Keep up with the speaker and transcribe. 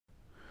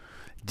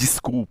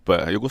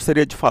Desculpa, eu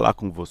gostaria de falar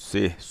com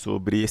você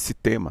sobre esse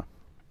tema,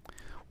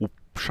 o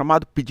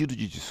chamado pedido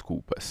de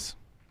desculpas.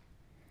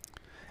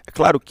 É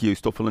claro que eu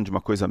estou falando de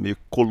uma coisa meio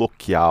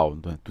coloquial,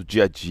 né, do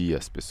dia a dia.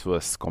 As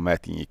pessoas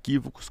cometem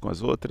equívocos com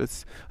as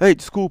outras. Ei,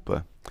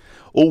 desculpa.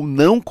 Ou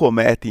não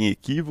cometem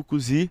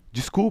equívocos e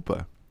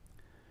desculpa.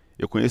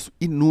 Eu conheço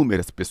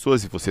inúmeras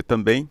pessoas, e você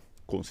também,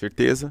 com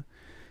certeza,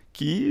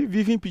 que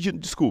vivem pedindo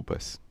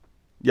desculpas.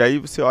 E aí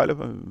você olha,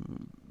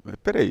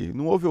 peraí,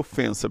 não houve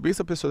ofensa, bem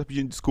essa pessoa está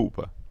pedindo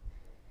desculpa.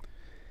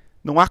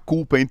 Não há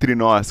culpa entre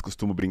nós,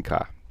 costumo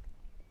brincar.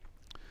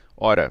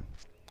 Ora,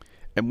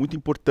 é muito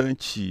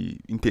importante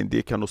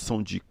entender que a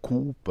noção de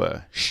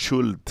culpa,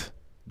 Schuld,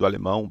 do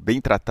alemão, bem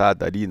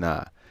tratada ali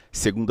na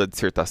segunda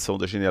dissertação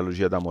da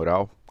genealogia da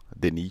moral,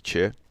 de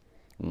Nietzsche,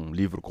 um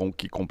livro com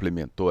que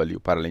complementou ali o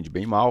Para Além de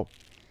Bem e Mal,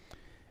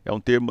 é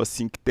um termo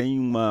assim que tem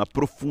uma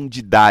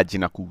profundidade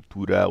na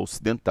cultura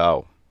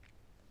ocidental.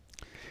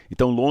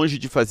 Então, longe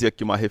de fazer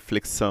aqui uma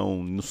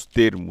reflexão nos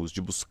termos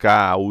de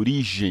buscar a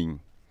origem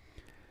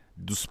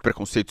dos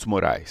preconceitos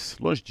morais,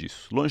 longe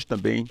disso, longe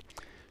também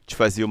de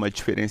fazer uma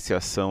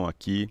diferenciação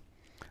aqui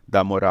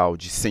da moral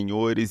de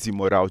senhores e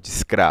moral de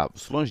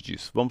escravos. Longe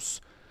disso.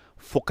 Vamos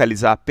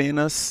focalizar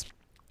apenas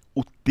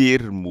o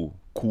termo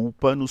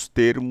culpa nos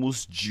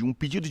termos de um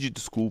pedido de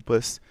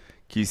desculpas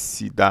que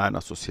se dá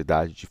na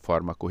sociedade de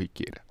forma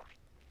corriqueira.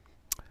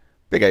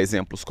 Pegar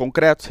exemplos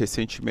concretos,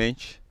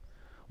 recentemente,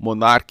 o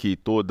monarca e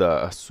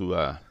toda a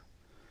sua,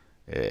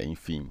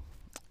 enfim,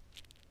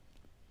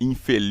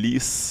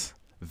 infeliz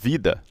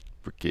vida,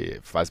 porque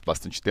faz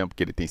bastante tempo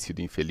que ele tem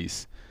sido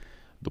infeliz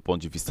do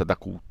ponto de vista da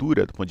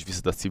cultura, do ponto de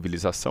vista da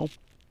civilização,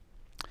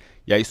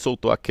 e aí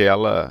soltou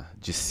aquela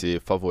de ser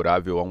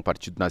favorável a um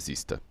partido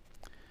nazista.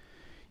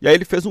 E aí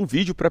ele fez um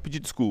vídeo para pedir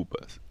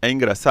desculpas. É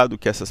engraçado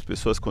que essas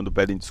pessoas, quando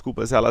pedem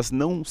desculpas, elas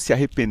não se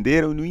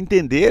arrependeram e não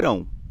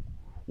entenderam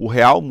o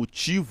real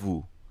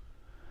motivo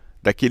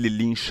daquele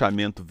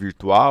linchamento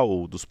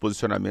virtual, dos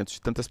posicionamentos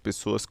de tantas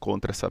pessoas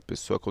contra essa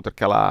pessoa, contra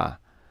aquela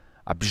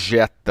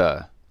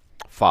abjeta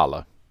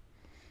fala.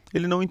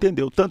 Ele não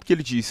entendeu, tanto que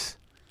ele diz: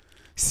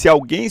 se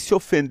alguém se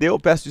ofendeu, eu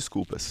peço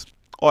desculpas.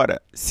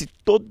 Ora, se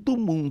todo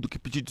mundo que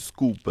pedir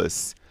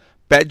desculpas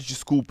pede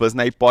desculpas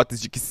na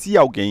hipótese de que se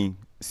alguém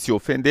se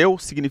ofendeu,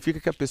 significa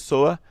que a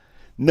pessoa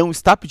não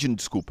está pedindo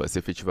desculpas,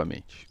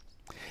 efetivamente.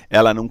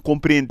 Ela não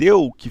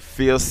compreendeu que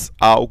fez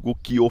algo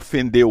que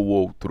ofendeu o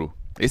outro.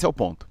 Esse é o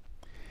ponto.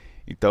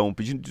 Então,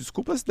 pedindo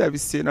desculpas deve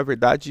ser, na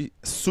verdade,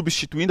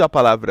 substituindo a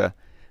palavra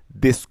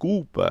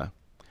desculpa,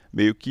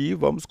 meio que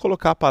vamos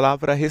colocar a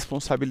palavra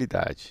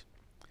responsabilidade.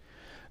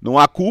 Não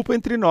há culpa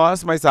entre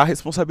nós, mas há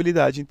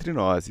responsabilidade entre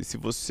nós. E se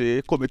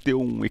você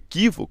cometeu um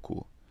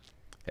equívoco,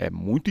 é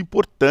muito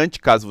importante,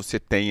 caso você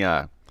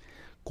tenha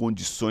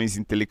condições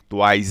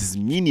intelectuais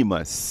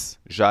mínimas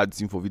já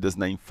desenvolvidas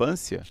na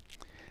infância,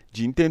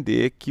 de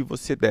entender que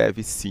você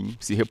deve sim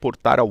se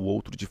reportar ao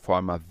outro de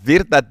forma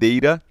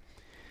verdadeira,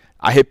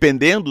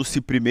 arrependendo-se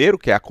primeiro,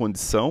 que é a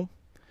condição,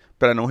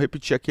 para não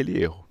repetir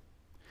aquele erro.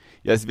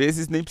 E às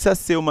vezes nem precisa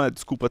ser uma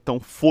desculpa tão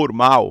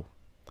formal,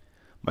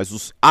 mas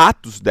os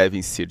atos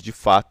devem ser, de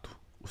fato,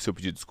 o seu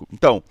pedido de desculpa.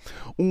 Então,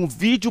 um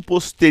vídeo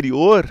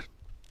posterior,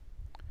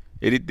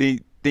 ele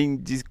tem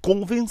de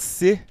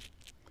convencer.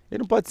 Ele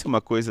não pode ser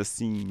uma coisa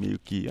assim, meio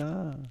que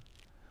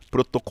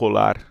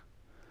protocolar,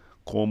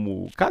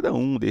 como cada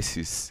um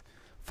desses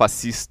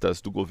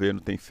fascistas do governo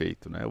tem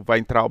feito, né? Vai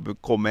entrar,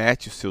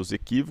 comete os seus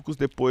equívocos,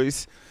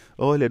 depois,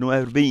 olha, não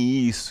é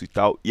bem isso e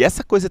tal. E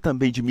essa coisa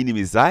também de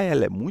minimizar,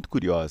 ela é muito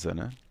curiosa,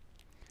 né?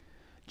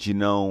 De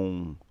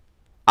não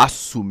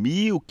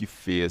assumir o que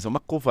fez, é uma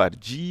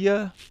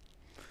covardia,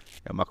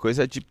 é uma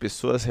coisa de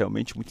pessoas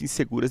realmente muito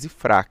inseguras e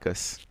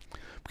fracas.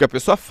 Porque a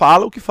pessoa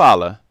fala o que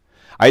fala.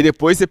 Aí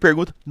depois você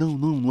pergunta,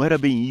 não era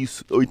bem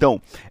isso. Ou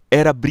então,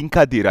 era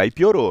brincadeira, aí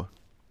piorou.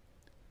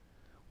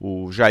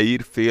 O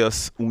Jair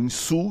fez um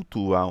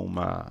insulto a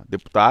uma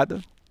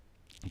deputada,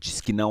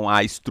 disse que não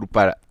há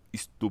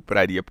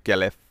estupraria porque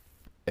ela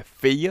é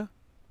feia.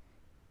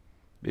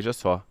 Veja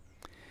só.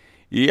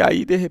 E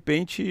aí, de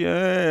repente,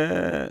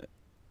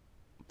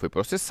 foi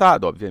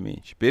processado,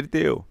 obviamente,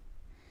 perdeu.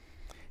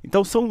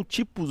 Então são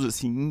tipos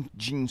assim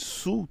de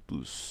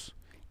insultos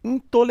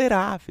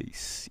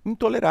intoleráveis,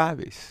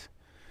 intoleráveis.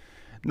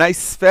 Na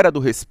esfera do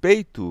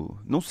respeito,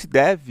 não se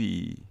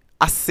deve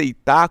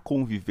aceitar a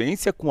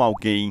convivência com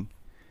alguém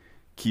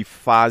que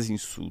faz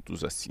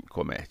insultos assim,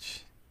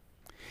 comete.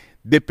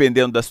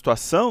 Dependendo da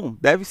situação,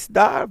 deve-se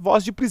dar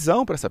voz de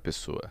prisão para essa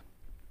pessoa.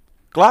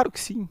 Claro que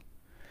sim.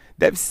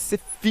 Deve-se ser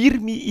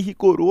firme e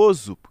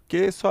rigoroso,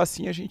 porque só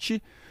assim a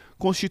gente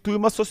constitui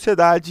uma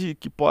sociedade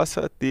que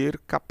possa ter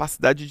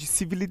capacidade de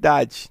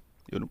civilidade.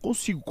 Eu não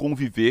consigo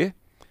conviver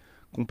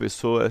com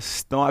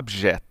pessoas tão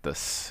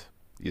abjetas.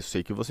 Eu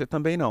sei que você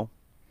também não.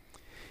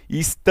 E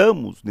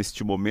estamos,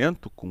 neste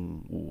momento,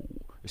 com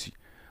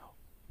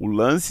o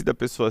lance da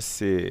pessoa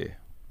ser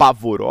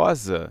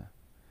pavorosa.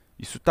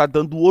 Isso está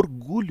dando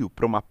orgulho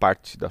para uma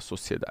parte da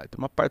sociedade.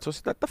 Uma parte da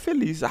sociedade está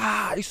feliz.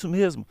 Ah, isso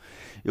mesmo.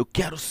 Eu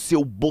quero ser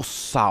o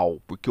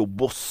boçal, porque o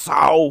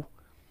boçal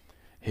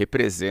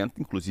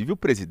representa inclusive o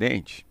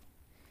presidente.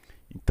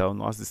 Então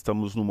nós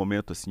estamos num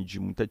momento assim de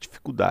muita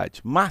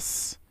dificuldade.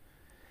 Mas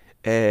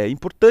é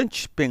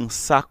importante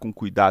pensar com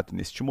cuidado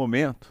neste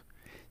momento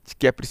de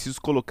que é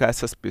preciso colocar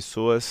essas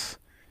pessoas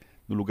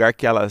no lugar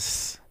que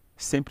elas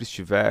sempre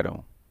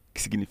estiveram,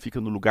 que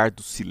significa no lugar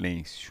do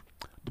silêncio.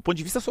 Do ponto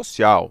de vista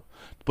social,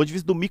 do ponto de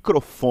vista do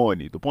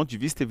microfone, do ponto de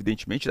vista,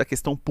 evidentemente, da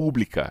questão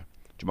pública,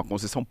 de uma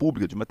concessão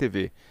pública, de uma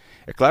TV.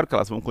 É claro que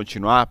elas vão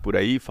continuar por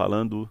aí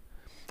falando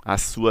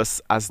as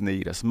suas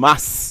asneiras,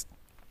 mas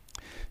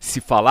se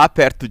falar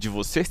perto de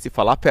você, se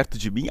falar perto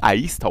de mim,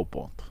 aí está o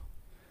ponto.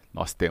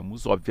 Nós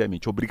temos,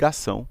 obviamente,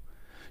 obrigação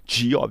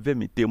de,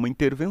 obviamente, ter uma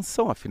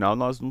intervenção, afinal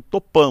nós não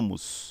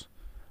topamos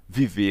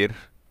viver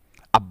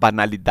a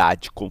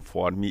banalidade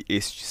conforme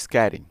estes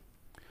querem.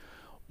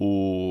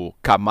 O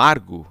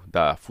Camargo,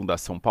 da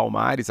Fundação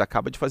Palmares,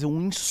 acaba de fazer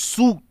um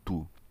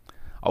insulto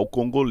ao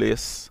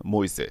congolês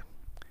Moisés.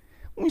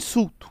 Um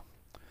insulto.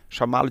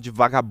 Chamá-lo de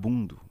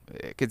vagabundo.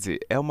 Quer dizer,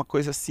 é uma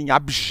coisa assim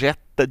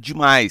abjeta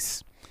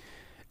demais.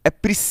 É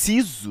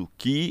preciso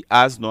que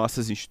as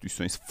nossas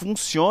instituições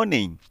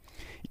funcionem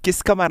e que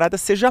esse camarada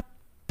seja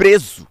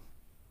preso.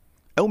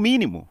 É o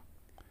mínimo.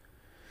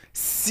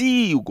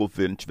 Se o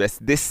governo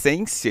tivesse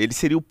decência, ele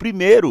seria o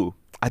primeiro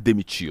a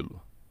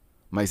demiti-lo.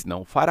 Mas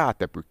não fará,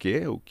 até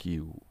porque o que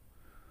o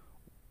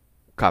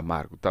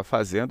Camargo está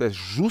fazendo é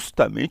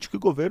justamente o que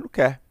o governo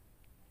quer.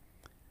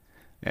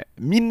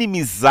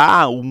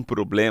 Minimizar um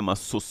problema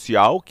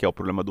social, que é o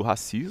problema do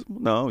racismo,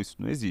 não, isso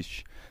não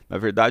existe. Na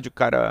verdade, o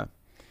cara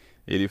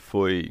ele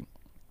foi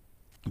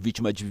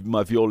vítima de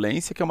uma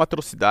violência que é uma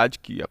atrocidade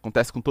que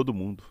acontece com todo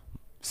mundo.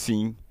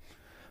 Sim.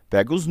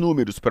 Pega os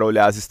números para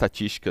olhar as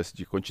estatísticas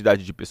de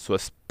quantidade de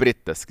pessoas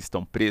pretas que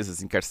estão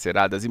presas,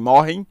 encarceradas e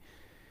morrem,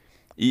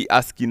 e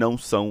as que não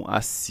são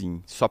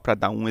assim, só para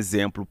dar um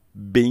exemplo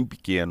bem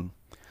pequeno.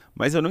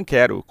 Mas eu não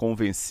quero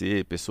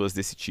convencer pessoas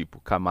desse tipo.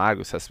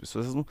 Camargo, essas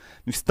pessoas não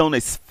estão na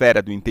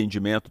esfera do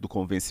entendimento, do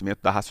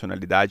convencimento, da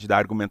racionalidade, da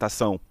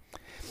argumentação.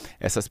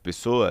 Essas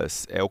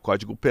pessoas é o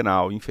Código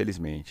Penal,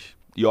 infelizmente.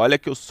 E olha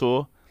que eu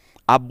sou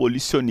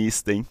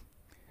abolicionista, hein?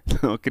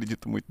 Não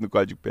acredito muito no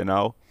Código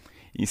Penal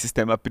e em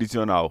sistema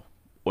prisional,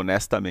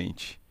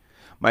 honestamente.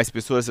 Mas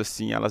pessoas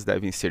assim, elas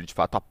devem ser de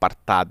fato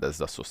apartadas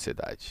da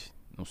sociedade.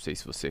 Não sei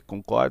se você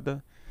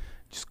concorda,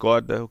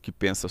 discorda, o que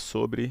pensa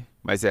sobre,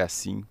 mas é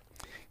assim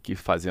que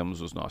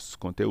fazemos os nossos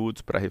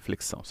conteúdos para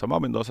reflexão.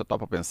 Samuel Mendonça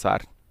topa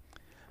pensar.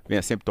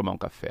 Venha sempre tomar um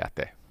café.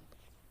 Até.